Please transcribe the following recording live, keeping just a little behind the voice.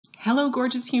Hello,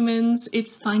 gorgeous humans.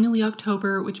 It's finally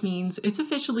October, which means it's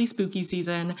officially spooky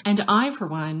season. And I, for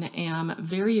one, am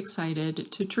very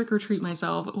excited to trick or treat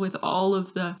myself with all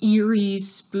of the eerie,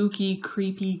 spooky,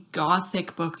 creepy,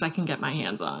 gothic books I can get my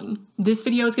hands on. This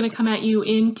video is going to come at you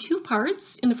in two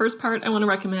parts. In the first part, I want to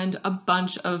recommend a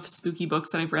bunch of spooky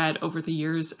books that I've read over the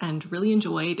years and really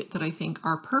enjoyed that I think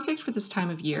are perfect for this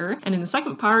time of year. And in the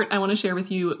second part, I want to share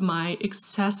with you my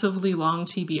excessively long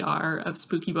TBR of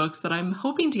spooky books that I'm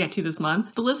hoping to get to this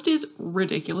month. The list is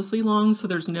ridiculously long, so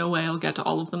there's no way I'll get to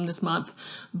all of them this month,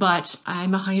 but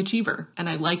I'm a high achiever and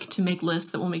I like to make lists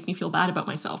that will make me feel bad about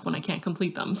myself when I can't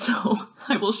complete them. So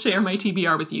I will share my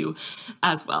TBR with you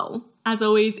as well. As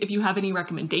always, if you have any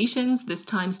recommendations, this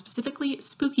time specifically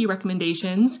spooky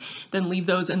recommendations, then leave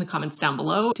those in the comments down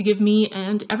below to give me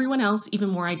and everyone else even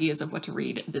more ideas of what to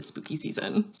read this spooky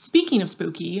season. Speaking of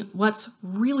spooky, what's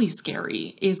really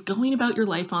scary is going about your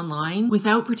life online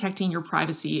without protecting your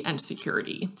privacy and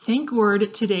security. Thank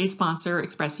God today's sponsor,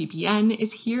 ExpressVPN,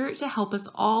 is here to help us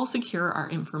all secure our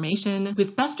information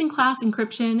with best-in-class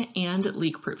encryption and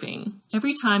leak-proofing.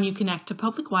 Every time you connect to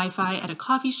public Wi-Fi at a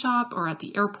coffee shop or at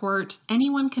the airport,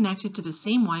 anyone connected to the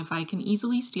same Wi-Fi can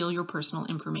easily steal your personal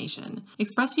information.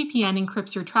 ExpressVPN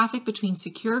encrypts your traffic between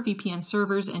secure VPN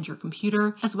servers and your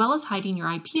computer, as well as hiding your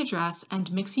IP address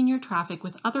and mixing your traffic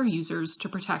with other users to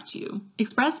protect you.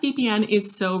 ExpressVPN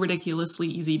is so ridiculously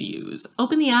easy to use.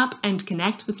 Open the app and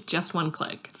connect with just one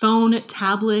click. Phone,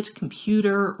 tablet,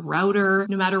 computer, router,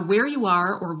 no matter where you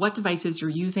are or what devices you're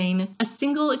using, a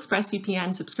single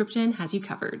ExpressVPN subscription has you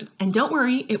covered. And don't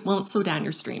worry, it won't slow down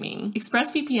your streaming.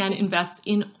 ExpressVPN invests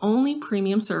in only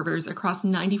premium servers across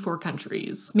 94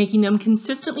 countries, making them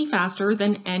consistently faster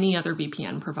than any other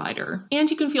VPN provider.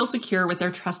 And you can feel secure with their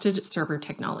trusted server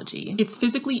technology. It's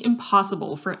physically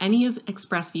impossible for any of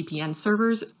ExpressVPN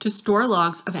servers to store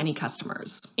logs of any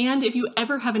customers. And if you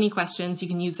ever have any questions, you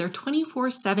can use their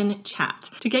 24/7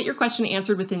 chat to get your question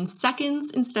answered within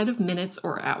seconds instead of minutes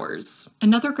or hours.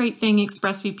 Another great thing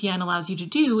ExpressVPN allows you to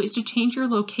do is to change your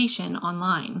location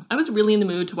online. I was really in the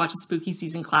mood to watch a spooky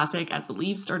season classic as the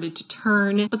leaves started to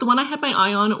turn, but the one I had my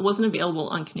eye on wasn't available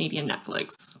on Canadian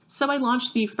Netflix. So I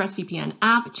launched the ExpressVPN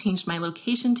app, changed my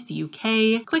location to the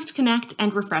UK, clicked connect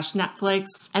and refreshed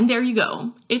Netflix, and there you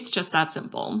go. It's just that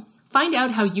simple. Find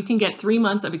out how you can get 3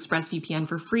 months of ExpressVPN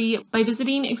for free by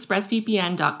visiting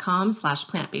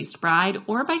expressvpn.com/plantbasedbride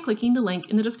or by clicking the link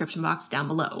in the description box down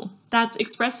below. That's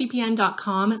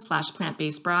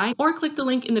expressvpn.com/plantbasedbride or click the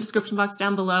link in the description box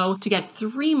down below to get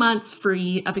 3 months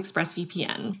free of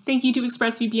ExpressVPN. Thank you to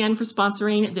ExpressVPN for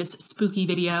sponsoring this spooky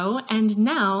video, and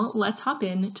now let's hop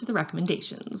into the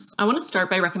recommendations. I want to start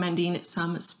by recommending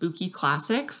some spooky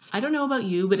classics. I don't know about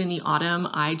you, but in the autumn,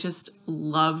 I just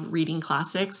love reading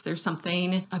classics. There's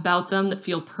something about them that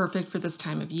feel perfect for this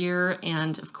time of year,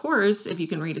 and of course, if you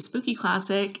can read a spooky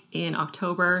classic in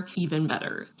October, even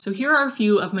better. So here are a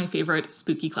few of my favorite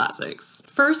spooky classics.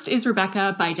 First is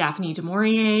Rebecca by Daphne du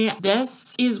Maurier.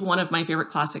 This is one of my favorite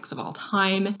classics of all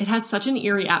time. It has such an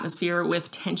eerie atmosphere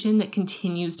with tension that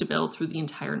continues to build through the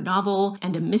entire novel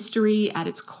and a mystery at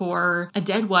its core, a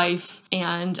dead wife,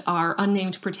 and our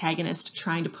unnamed protagonist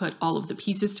trying to put all of the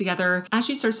pieces together as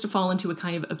she starts to fall into a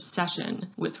kind of obsession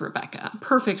with Rebecca.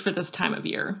 Perfect for this time of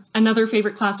year. Another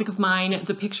favorite classic of mine,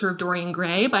 The Picture of Dorian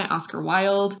Gray by Oscar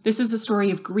Wilde. This is a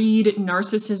story of greed,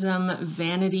 narcissism,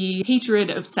 vanity, hatred,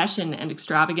 obsession, and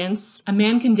extravagance. A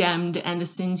man condemned and the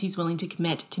sins he's willing to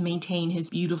commit to maintain his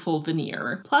beautiful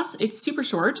veneer. Plus, it's super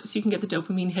short, so you can get the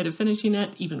dopamine hit of finishing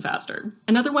it even faster.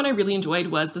 Another one I really enjoyed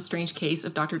was The Strange Case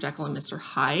of Dr. Jekyll and Mr.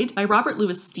 Hyde by Robert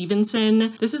Louis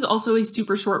Stevenson. This is also a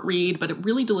super short read, but it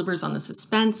really delivers on the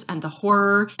suspense and the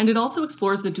horror, and it also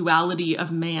explores the duality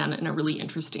of man in a really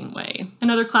interesting way.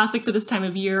 Another classic for this time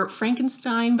of year,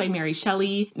 Frankenstein by Mary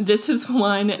Shelley. This is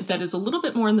one that is a little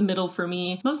bit more in the middle for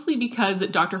me, mostly because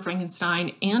Dr.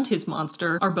 Frankenstein and his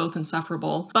monster are both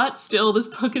insufferable, but still this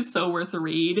book is so worth a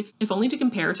read, if only to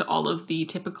compare to all of the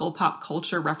typical pop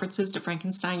culture references to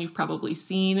Frankenstein you've probably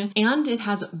seen, and it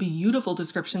has beautiful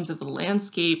descriptions of the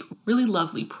landscape, really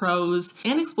lovely prose,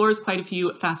 and explores quite a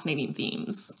few fascinating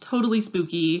themes. Totally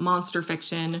spooky, monster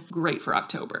fiction, great for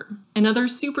October. Another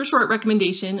super short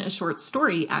recommendation, a short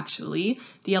story actually,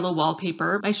 The Yellow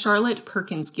Wallpaper by Charlotte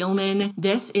Perkins Gilman.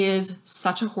 This is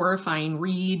such a horrifying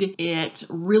read. read. It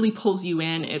really pulls you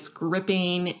in. It's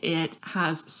gripping. It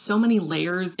has so many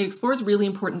layers. It explores really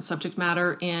important subject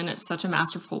matter in such a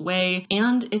masterful way,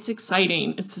 and it's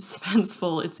exciting. It's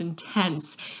suspenseful. It's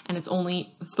intense, and it's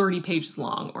only 30 pages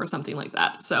long or something like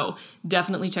that. So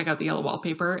definitely check out The Yellow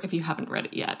Wallpaper if you haven't read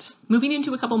it yet. Moving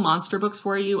into a couple monster books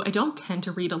for you. I don't tend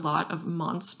to read a lot of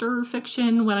monster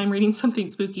fiction when I'm reading something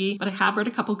spooky, but I have read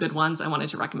a couple good ones I wanted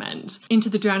to recommend. Into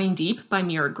the Drowning Deep by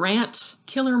Mira Grant,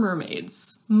 Killer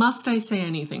Mermaids. Must I say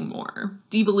anything more?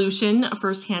 Devolution, a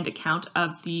first-hand account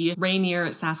of the Rainier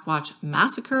Sasquatch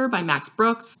Massacre by Max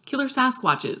Brooks. Killer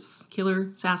Sasquatches. Killer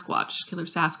Sasquatch. Killer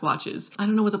Sasquatches. I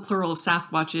don't know what the plural of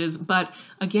Sasquatch is, but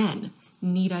again,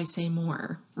 need I say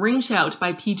more? Ring Shout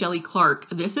by P. Jelly Clark.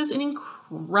 This is an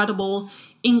incredible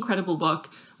book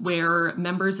where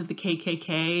members of the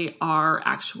KKK are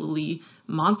actually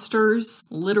monsters,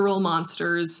 literal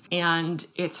monsters, and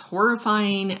it's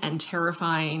horrifying and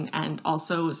terrifying and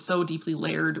also so deeply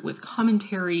layered with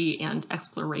commentary and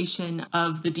exploration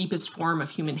of the deepest form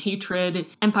of human hatred.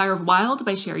 Empire of Wild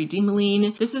by Sherry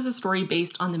Demeline. This is a story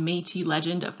based on the Métis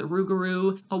legend of the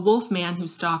Rougarou, a wolf man who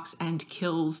stalks and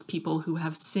kills people who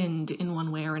have sinned in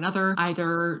one way or another,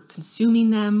 either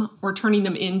consuming them or turning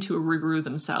them into a Rougarou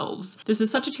themselves. This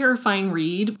is such a terrifying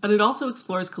read, but it also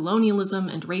explores colonialism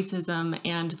and racism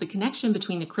and the connection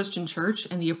between the Christian church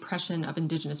and the oppression of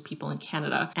Indigenous people in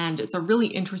Canada. And it's a really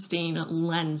interesting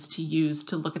lens to use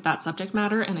to look at that subject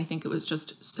matter, and I think it was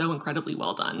just so incredibly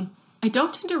well done. I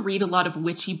don't tend to read a lot of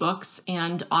witchy books,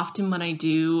 and often when I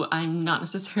do, I'm not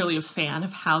necessarily a fan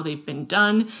of how they've been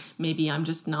done. Maybe I'm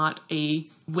just not a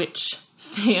witch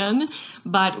fan,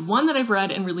 but one that I've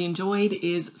read and really enjoyed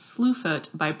is Slewfoot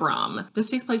by Brom.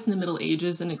 This takes place in the Middle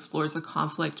Ages and explores the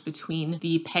conflict between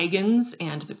the pagans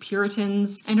and the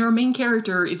Puritans, and our main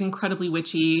character is incredibly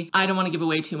witchy. I don't want to give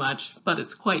away too much, but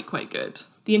it's quite good.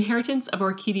 The Inheritance of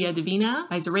Orquídea Divina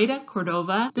by Zoraida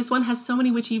Cordova. This one has so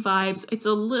many witchy vibes. It's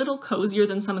a little cozier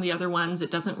than some of the other ones. It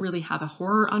doesn't really have a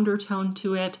horror undertone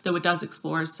to it, though it does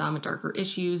explore some darker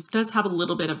issues. It does have a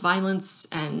little bit of violence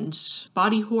and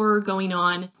body horror going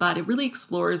on, but it really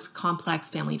explores complex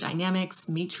family dynamics,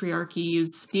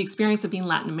 matriarchies, the experience of being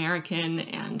Latin American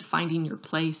and finding your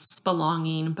place,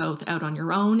 belonging both out on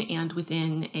your own and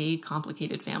within a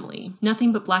complicated family.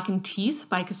 Nothing But Blackened Teeth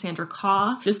by Cassandra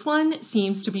Kaw. This one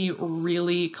seems to be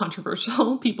really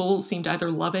controversial. People seem to either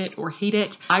love it or hate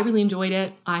it. I really enjoyed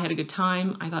it. I had a good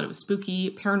time. I thought it was spooky,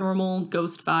 paranormal,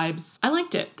 ghost vibes. I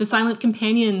liked it. The Silent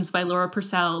Companions by Laura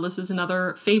Purcell. This is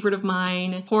another favorite of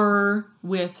mine. Horror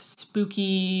with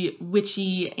spooky,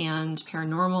 witchy, and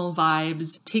paranormal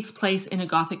vibes. Takes place in a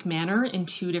Gothic manor in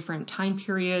 2 different time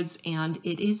periods, and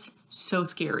it is so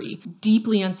scary,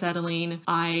 deeply unsettling.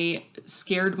 I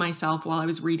scared myself while I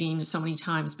was reading so many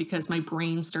times because my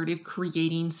brain started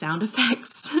creating sound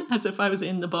effects as if I was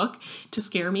in the book to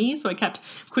scare me. So I kept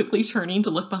quickly turning to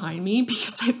look behind me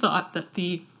because I thought that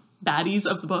the baddies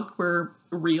of the book were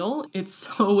real. It's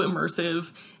so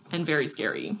immersive and very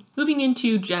scary. Moving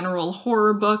into general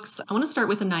horror books, I want to start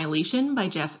with Annihilation by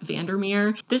Jeff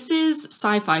Vandermeer. This is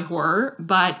sci-fi horror,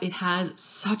 but it has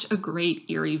such a great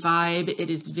eerie vibe. It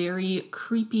is very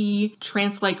creepy,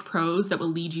 trance-like prose that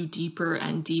will lead you deeper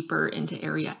and deeper into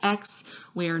Area X,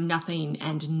 where nothing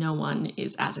and no one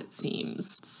is as it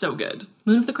seems. So good.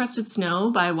 Moon of the Crusted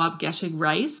Snow by Wabgeshig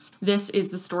Rice. This is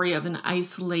the story of an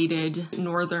isolated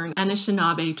northern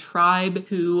Anishinaabe tribe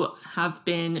who have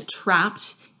been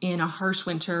trapped in a harsh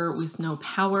winter with no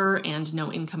power and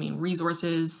no incoming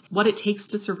resources, what it takes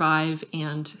to survive,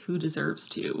 and who deserves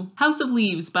to. House of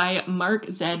Leaves by Mark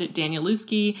Z.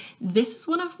 Danielewski. This is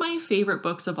one of my favorite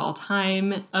books of all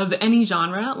time, of any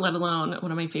genre, let alone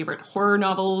one of my favorite horror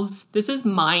novels. This is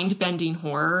mind-bending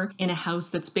horror in a house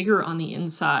that's bigger on the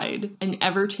inside, an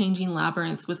ever-changing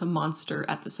labyrinth with a monster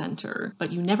at the center.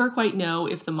 But you never quite know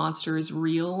if the monster is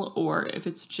real or if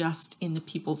it's just in the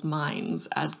people's minds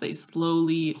as they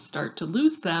slowly start to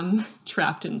lose them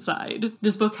trapped inside.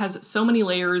 This book has so many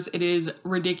layers. It is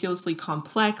ridiculously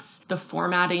complex. The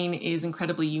formatting is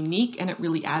incredibly unique and it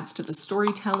really adds to the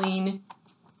storytelling.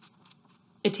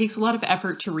 It takes a lot of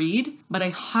effort to read, but I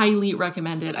highly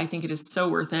recommend it. I think it is so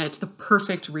worth it. The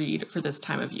perfect read for this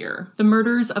time of year. The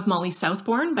Murders of Molly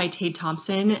Southbourne by Tade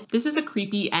Thompson. This is a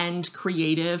creepy and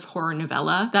creative horror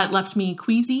novella that left me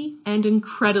queasy and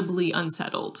incredibly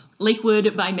unsettled.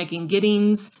 Lakewood by Megan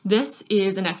Giddings. This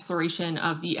is an exploration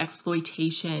of the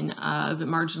exploitation of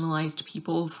marginalized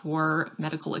people for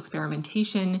medical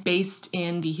experimentation based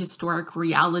in the historic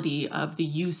reality of the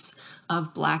use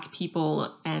of Black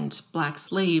people and Black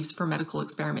slaves for medical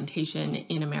experimentation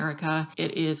in America.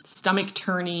 It is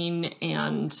stomach-turning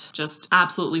and just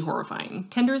absolutely horrifying.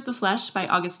 Tender is the Flesh by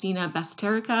Augustina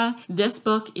Basterica. This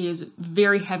book is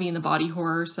very heavy in the body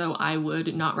horror, so I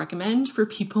would not recommend for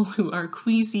people who are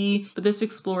queasy, but this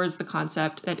explores the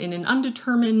concept that in an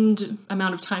undetermined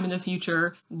amount of time in the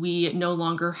future, we no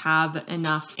longer have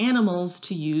enough animals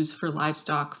to use for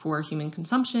livestock for human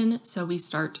consumption, so we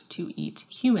start to eat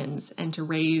humans and to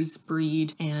raise,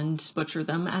 breed, and butcher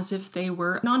them as if they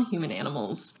were non-human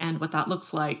animals, and what that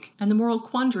looks like, and the moral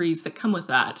quandaries that come with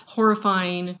that.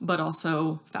 Horrifying, but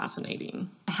also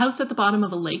fascinating. A House at the Bottom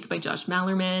of a Lake by Josh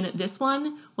Malerman. This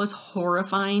one was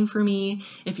horrifying for me.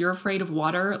 If you're afraid of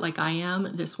water like I am,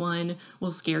 this one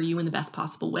will scare you in the best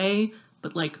possible way,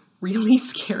 but like really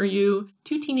scare you.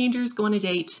 Two teenagers go on a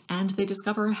date and they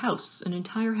discover a house, an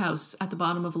entire house at the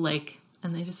bottom of a lake,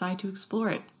 and they decide to explore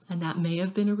it. And that may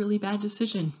have been a really bad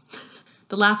decision.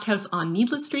 The Last House on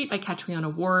Needless Street by Catriona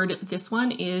Ward. This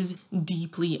one is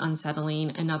deeply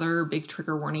unsettling. Another big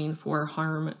trigger warning for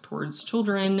harm towards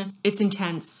children. It's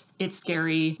intense. It's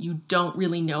scary. You don't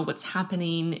really know what's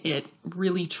happening. It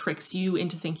really tricks you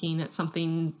into thinking that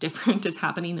something different is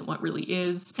happening than what really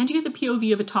is. And you get the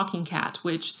POV of a talking cat,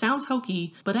 which sounds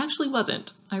hokey, but actually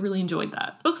wasn't. I really enjoyed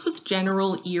that. Books with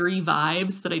general eerie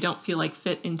vibes that I don't feel like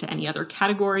fit into any other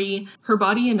category. Her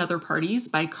Body and Other Parties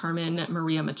by Carmen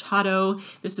Maria Machado.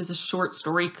 This is a short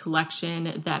story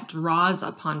collection that draws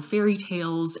upon fairy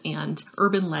tales and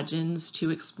urban legends to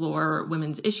explore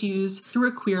women's issues through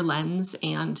a queer lens,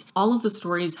 and all of the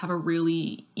stories have a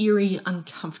really eerie,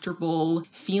 uncomfortable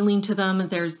feeling to them.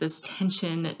 There's this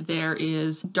tension, there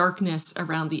is darkness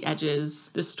around the edges.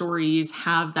 The stories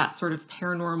have that sort of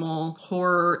paranormal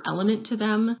horror element to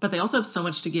them, but they also have so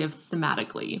much to give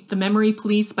thematically. The Memory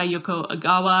Police by Yoko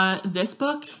Agawa. This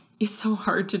book is so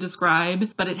hard to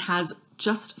describe, but it has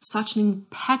just such an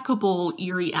impeccable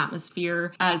eerie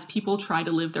atmosphere as people try to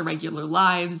live their regular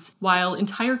lives, while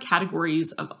entire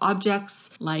categories of objects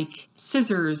like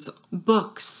scissors,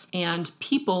 books, and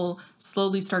people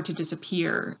slowly start to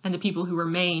disappear, and the people who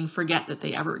remain forget that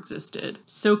they ever existed.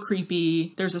 So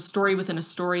creepy. There's a story within a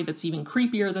story that's even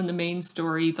creepier than the main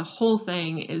story. The whole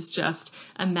thing is just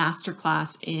a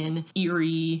masterclass in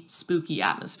eerie, spooky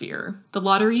atmosphere. The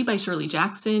Lottery by Shirley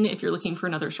Jackson. If you're looking for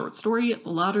another short story,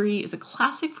 The Lottery is a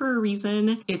classic for a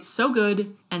reason. It's so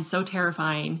good and so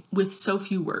terrifying with so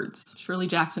few words. Shirley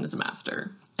Jackson is a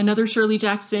master. Another Shirley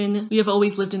Jackson, We Have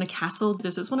Always Lived in a Castle.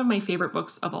 This is one of my favorite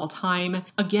books of all time.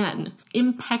 Again,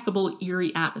 impeccable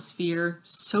eerie atmosphere,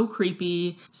 so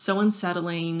creepy, so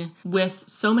unsettling, with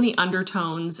so many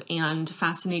undertones and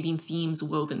fascinating themes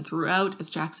woven throughout,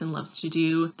 as Jackson loves to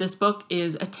do. This book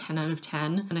is a 10 out of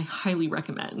 10, and I highly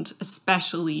recommend,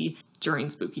 especially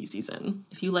during spooky season.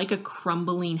 If you like a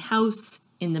crumbling house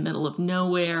in the middle of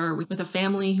nowhere with a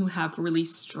family who have really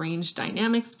strange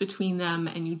dynamics between them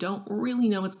and you don't really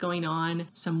know what's going on,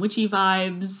 some witchy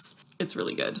vibes, it's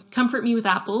really good. Comfort Me with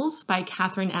Apples by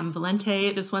Catherine M.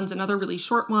 Valente. This one's another really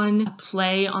short one, a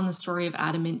play on the story of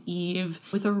Adam and Eve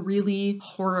with a really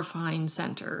horrifying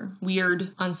center.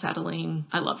 Weird, unsettling.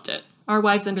 I loved it. Our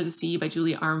Wives Under the Sea by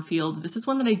Julia Armfield. This is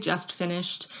one that I just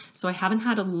finished, so I haven't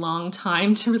had a long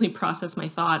time to really process my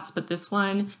thoughts, but this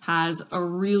one has a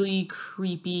really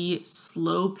creepy,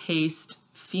 slow-paced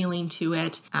feeling to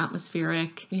it,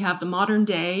 atmospheric. We have the modern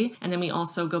day, and then we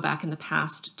also go back in the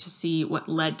past to see what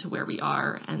led to where we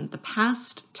are. And the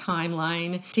past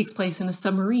timeline takes place in a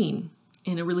submarine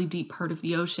in a really deep part of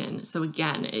the ocean. So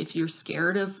again, if you're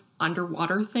scared of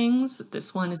underwater things,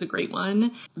 this one is a great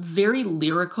one. Very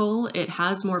lyrical. It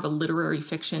has more of a literary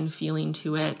fiction feeling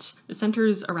to it. It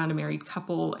centers around a married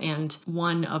couple, and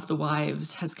one of the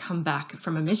wives has come back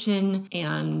from a mission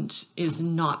and is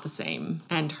not the same.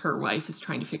 And her wife is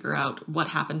trying to figure out what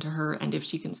happened to her and if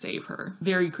she can save her.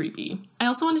 Very creepy. I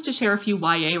also wanted to share a few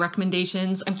YA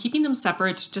recommendations. I'm keeping them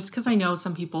separate just because I know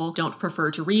some people don't prefer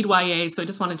to read YA, so I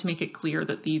just wanted to make it clear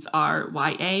that these are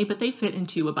YA, but they fit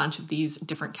into a bunch of these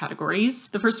different categories.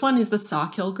 The first one is The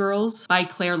Sawkill Girls by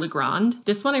Claire Legrand.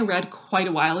 This one I read quite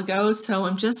a while ago, so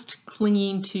I'm just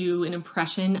clinging to an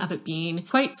impression of it being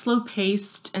quite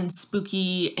slow-paced and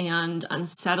spooky and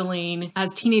unsettling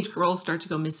as teenage girls start to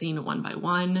go missing one by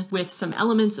one, with some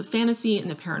elements of fantasy and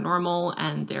the paranormal,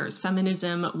 and there's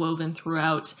feminism woven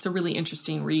throughout. It's a really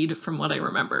interesting read from what I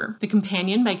remember. The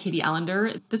Companion by Katie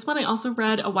Allender. This one I also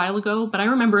read a while ago, but I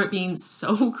remember it being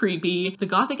so creepy. The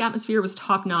gothic atmosphere was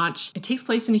top-notch. It takes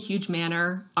place in a huge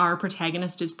manor. Our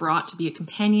protagonist is brought to be a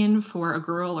companion for a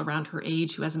girl around her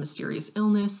age who has a mysterious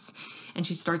illness, and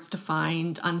she starts to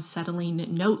find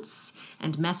unsettling notes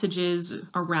and messages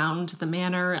around the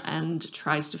manor and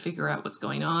tries to figure out what's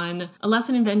going on. A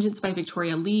Lesson in Vengeance by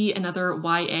Victoria Lee, another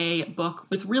YA book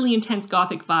with really intense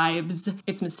gothic vibes.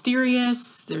 It's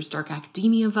mysterious, there's dark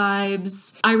academia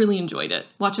vibes. I really enjoyed it.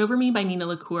 Watch Over Me by Nina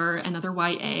LaCour, another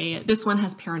YA. This one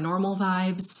has paranormal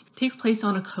vibes. Takes place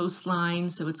on a coastline,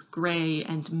 so it's gray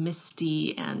and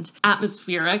misty and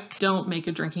atmospheric. Don't make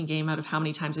a drinking game out of how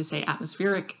many times I say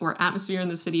atmospheric or atmosphere in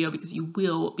this video because you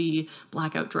will be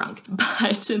blackout drunk.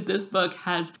 But this book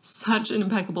has such an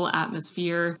impeccable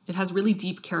atmosphere. It has really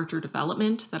deep character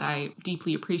development that I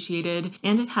deeply appreciated,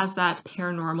 and it has that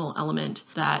paranormal element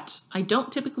that I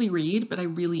don't typically read, but I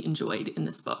really enjoyed in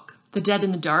this book. The Dead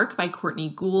in the Dark by Courtney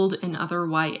Gould, another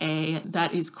YA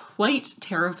that is quite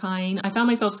terrifying. I found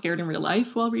myself scared in real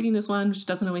life while reading this one, which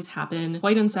doesn't always happen.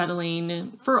 Quite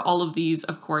unsettling. For all of these,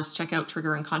 of course, check out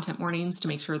trigger and content warnings to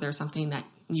make sure there's something that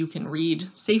you can read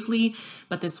safely.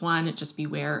 But this one, just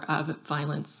beware of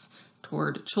violence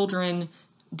toward children.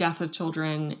 Death of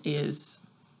children is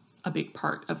a big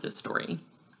part of this story.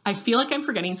 I feel like I'm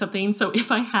forgetting something, so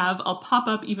if I have, I'll pop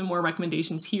up even more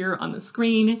recommendations here on the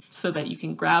screen so that you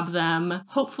can grab them.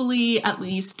 Hopefully, at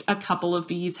least a couple of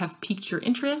these have piqued your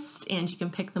interest and you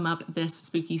can pick them up this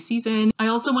spooky season. I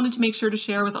also wanted to make sure to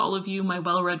share with all of you my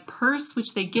well-read purse,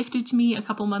 which they gifted to me a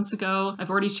couple months ago. I've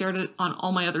already shared it on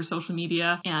all my other social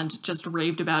media and just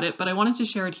raved about it, but I wanted to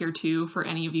share it here too for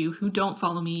any of you who don't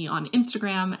follow me on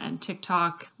Instagram and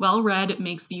TikTok. Well Read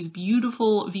makes these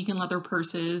beautiful vegan leather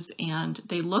purses, and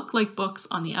they look like books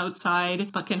on the outside,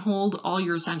 but can hold all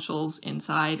your essentials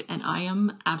inside, and I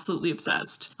am absolutely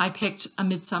obsessed. I picked A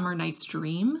Midsummer Night's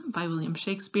Dream by William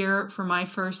Shakespeare for my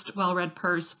first well-read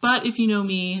purse, but if you know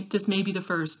me, this may be the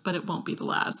first, but it won't be the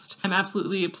last. I'm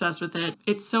absolutely obsessed with it.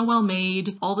 It's so well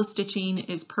made, all the stitching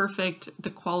is perfect, the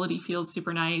quality feels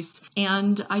super nice,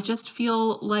 and I just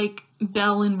feel like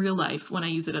Belle in real life when I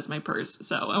use it as my purse.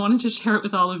 So I wanted to share it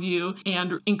with all of you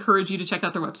and encourage you to check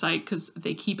out their website because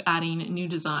they keep adding new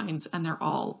designs and they're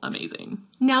all amazing.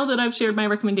 Now that I've shared my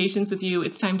recommendations with you,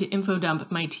 it's time to info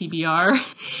dump my TBR.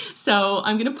 So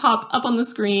I'm going to pop up on the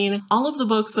screen all of the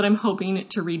books that I'm hoping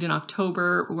to read in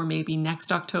October or maybe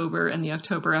next October and the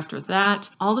October after that.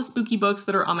 All the spooky books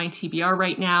that are on my TBR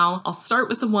right now. I'll start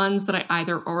with the ones that I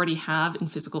either already have in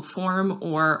physical form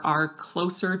or are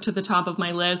closer to the top of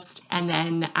my list. And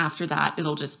then after that,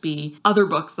 it'll just be other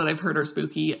books that I've heard are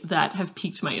spooky that have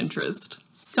piqued my interest.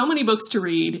 So many books to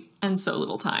read and so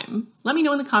little time. Let me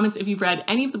know in the comments if you've read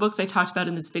any of the books I talked about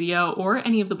in this video or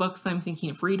any of the books that I'm thinking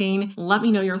of reading. Let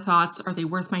me know your thoughts. Are they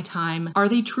worth my time? Are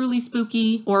they truly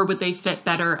spooky? Or would they fit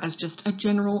better as just a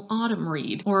general autumn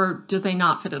read? Or do they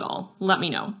not fit at all? Let me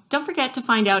know. Don't forget to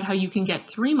find out how you can get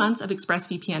 3 months of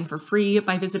ExpressVPN for free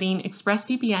by visiting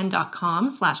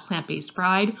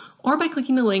expressvpn.com/plantbasedbride or by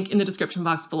clicking the link in the description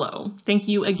box below. Thank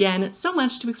you again so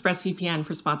much to ExpressVPN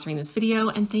for sponsoring this video,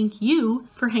 and thank you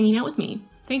for hanging out with me.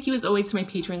 Thank you as always to my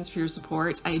patrons for your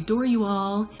support. I adore you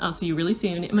all. I'll see you really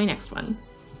soon in my next one.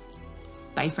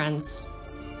 Bye, friends.